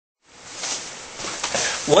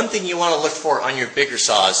One thing you want to look for on your bigger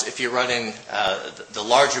saws, if you're running the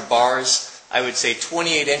larger bars, I would say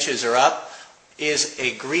 28 inches or up, is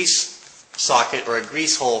a grease socket or a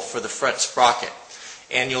grease hole for the front sprocket.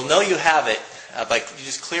 And you'll know you have it by you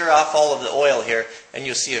just clear off all of the oil here and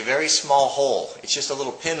you'll see a very small hole. It's just a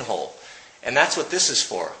little pinhole. And that's what this is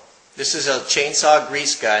for. This is a chainsaw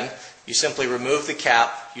grease gun. You simply remove the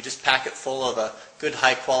cap, you just pack it full of a good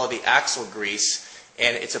high quality axle grease,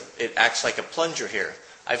 and it acts like a plunger here.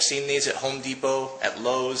 I've seen these at Home Depot, at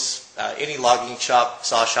Lowe's, any logging shop,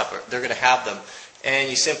 saw shop, they're going to have them. And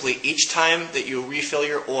you simply, each time that you refill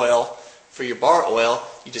your oil for your bar oil,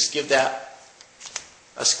 you just give that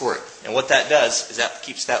a squirt. And what that does is that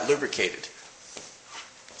keeps that lubricated.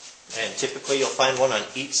 And typically you'll find one on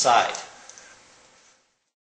each side.